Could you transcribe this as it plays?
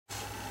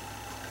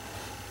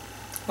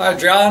Hi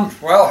John.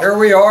 Well, here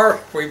we are.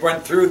 We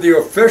went through the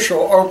official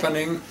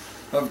opening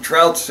of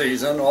trout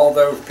season,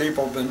 although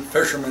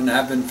fishermen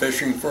have been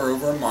fishing for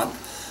over a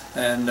month,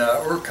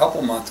 or a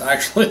couple months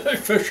actually. They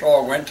fish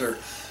all winter.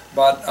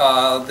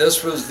 But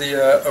this was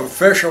the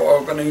official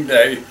opening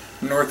day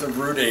north of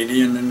Route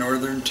 80 in the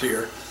northern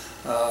tier.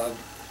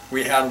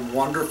 We had a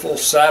wonderful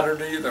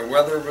Saturday. The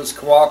weather was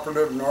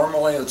cooperative.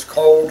 Normally it's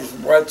cold,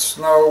 wet,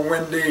 snow,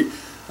 windy.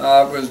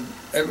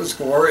 It was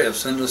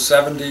glorious in the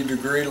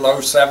 70-degree, low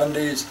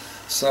 70s.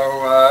 So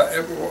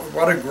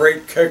what a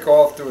great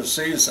kickoff to a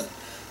season.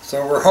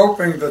 So we're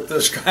hoping that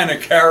this kind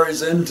of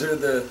carries into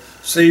the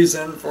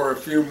season for a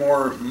few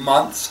more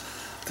months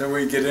till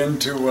we get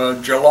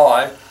into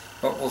July.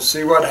 But we'll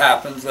see what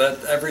happens.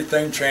 That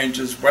everything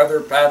changes, weather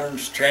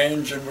patterns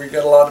change, and we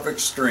get a lot of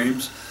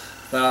extremes.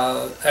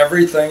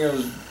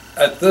 Everything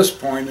at this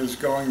point is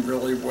going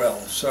really well.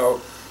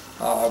 So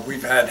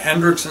we've had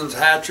Hendrickson's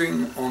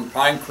hatching on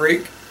Pine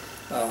Creek.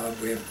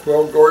 We have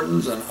Quill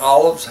Gordons and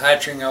Olives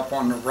hatching up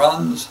on the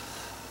runs.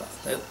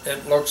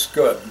 It looks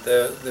good.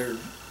 They're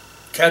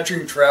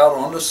catching trout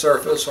on the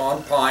surface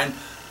on Pine.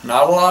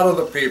 Not a lot of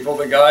the people,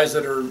 the guys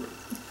that are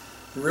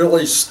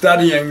really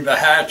studying the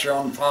hatch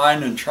on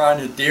Pine and trying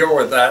to deal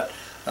with that,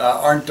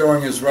 aren't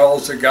doing as well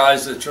as the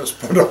guys that just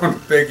put on a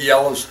big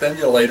yellow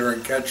stimulator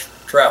and catch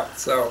trout.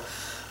 So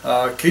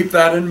keep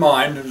that in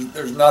mind.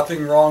 There's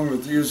nothing wrong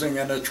with using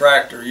an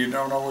attractor. You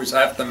don't always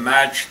have to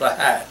match the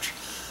hatch.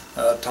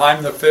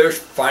 Time the fish,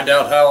 find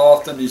out how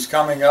often he's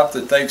coming up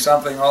to take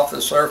something off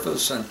the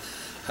surface, and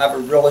have a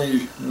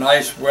really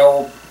nice,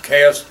 well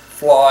cast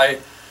fly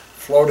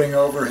floating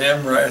over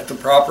him right at the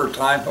proper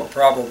time. He'll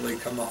probably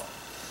come up.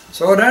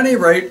 So at any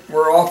rate,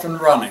 we're off and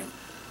running.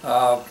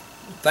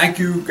 Thank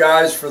you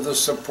guys for the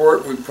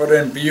support. We put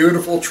in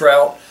beautiful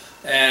trout,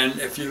 and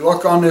if you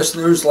look on this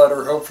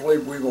newsletter, hopefully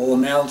we will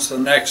announce the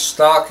next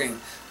stocking,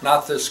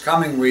 not this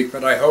coming week,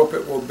 but I hope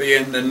it will be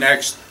in the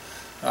next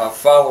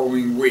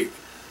following week.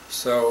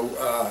 So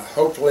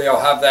hopefully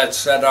I'll have that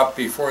set up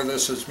before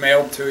this is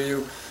mailed to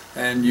you,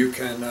 and you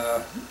can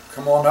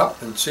come on up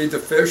and see the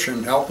fish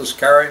and help us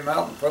carry them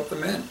out and put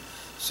them in.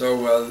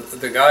 So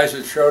the guys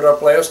that showed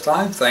up last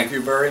time, thank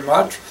you very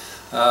much.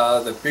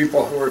 The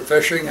people who are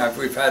fishing,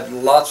 we've had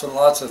lots and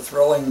lots of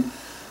thrilling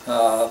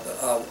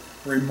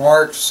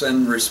remarks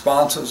and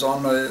responses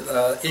on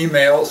the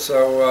email,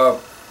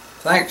 so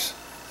thanks,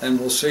 and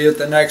we'll see you at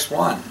the next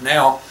one.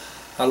 Now,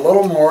 a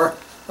little more.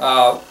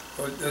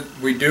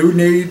 We do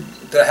need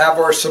to have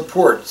our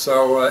support,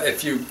 so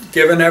if you've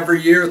given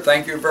every year,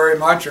 thank you very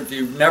much. If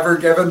you've never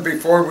given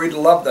before, we'd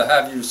love to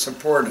have you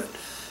support it.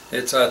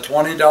 It's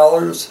 $20,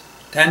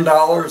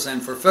 $10,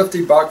 and for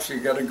 $50 you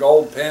get a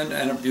gold pin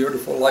and a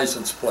beautiful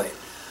license plate.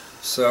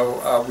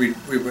 So we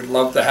would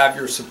love to have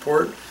your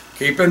support.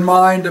 Keep in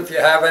mind, if you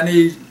have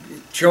any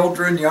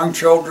children, young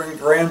children,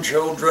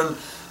 grandchildren,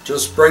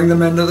 just bring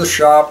them into the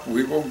shop.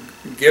 We will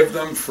give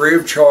them free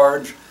of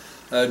charge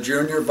a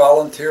junior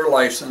volunteer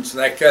license.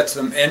 That gets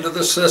them into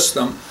the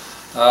system.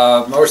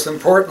 Most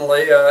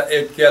importantly,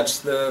 it gets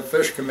the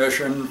Fish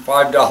Commission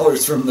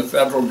 $5 from the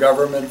federal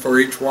government for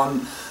each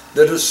one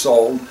that is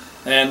sold.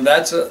 And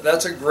that's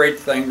a great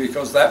thing,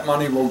 because that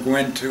money will go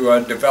into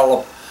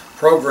develop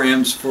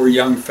programs for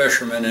young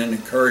fishermen and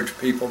encourage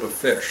people to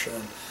fish.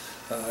 And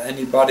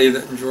anybody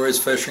that enjoys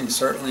fishing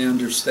certainly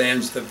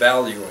understands the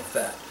value of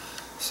that.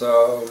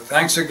 So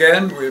thanks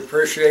again. We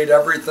appreciate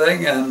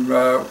everything, and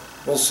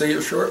we'll see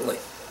you shortly.